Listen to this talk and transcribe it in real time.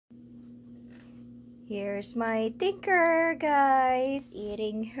Here's my Tinker, guys,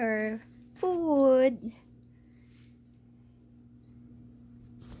 eating her food.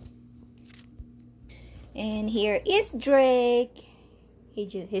 And here is Drake.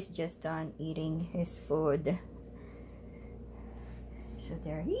 He's just done eating his food. So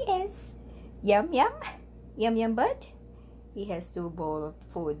there he is. Yum, yum. Yum, yum, bud. He has 2 bowls of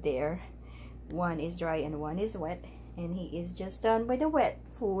food there. One is dry and one is wet. And he is just done with the wet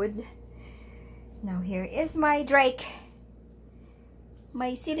food. Now here is my Drake.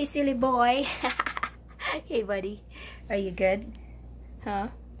 My silly, silly boy. Hey, buddy. Are you good? Huh?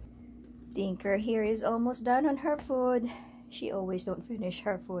 Tinker here is almost done on her food. She always don't finish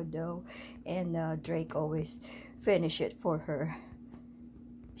her food though. And Drake always finish it for her.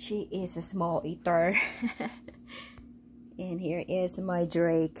 She is a small eater. And here is my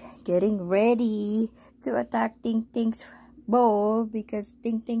Drake getting ready to attack Ting Ting's bowl because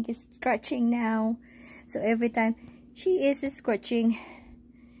Ting Ting is scratching now. So every time she is scratching,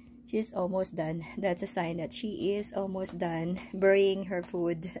 she's almost done. That's a sign that she is almost done burying her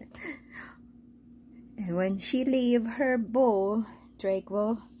food. And when she leave her bowl, Drake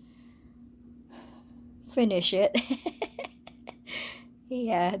will finish it.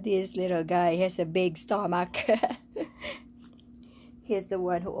 Yeah, this little guy has a big stomach. He's the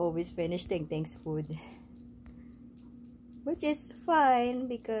one who always finishes Ting Ting's food. Which is fine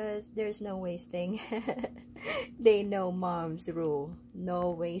because there's no wasting. They know mom's rule.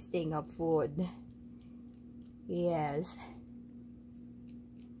 No wasting of food. Yes.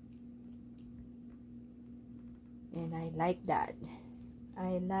 And I like that.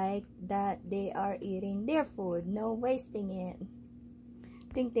 I like that they are eating their food. No wasting it.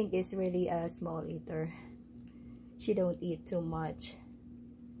 Ting Ting is really a small eater. She don't eat too much,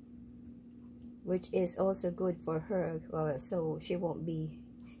 which is also good for her. So she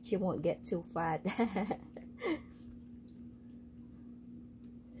won't get too fat.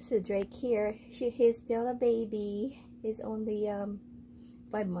 So Drake here, he's still a baby. He's only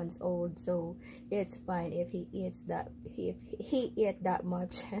 5 months old, so it's fine if he eats that. If he eat that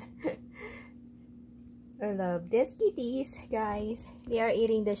much. I love these kitties, guys. They are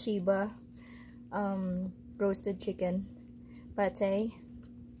eating the Shiba roasted chicken pate.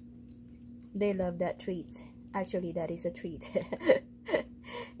 They love that treat. Actually, that is a treat.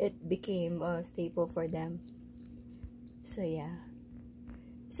 It became a staple for them. So yeah.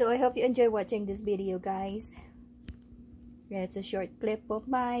 So I hope you enjoy watching this video, guys. It's a short clip of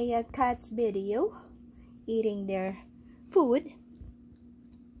my cat's video eating their food.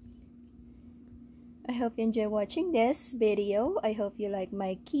 I hope you enjoy watching this video. I hope you like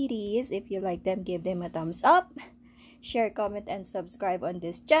my kitties. If you like them, give them a thumbs up. Share, comment, and subscribe on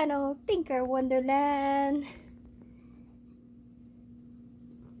this channel, Tinker Wonderland.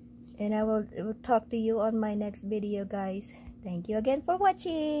 And I will talk to you on my next video, guys. Thank you again for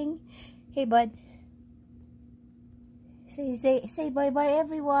watching. Hey, bud. Say bye-bye,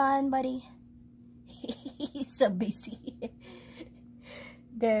 everyone, buddy. He's so busy.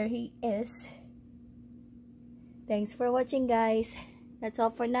 There he is. Thanks for watching, guys. That's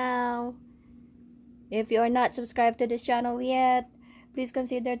all for now. If you are not subscribed to this channel yet, please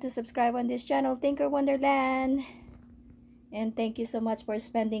consider to subscribe on this channel, Tinker Wonderland. And thank you so much for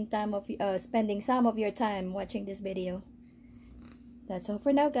spending some of your time watching this video. That's all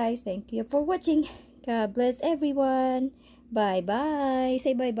for now, guys. Thank you for watching. God bless everyone. Bye bye.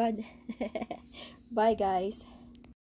 Say bye, bud. Bye, guys.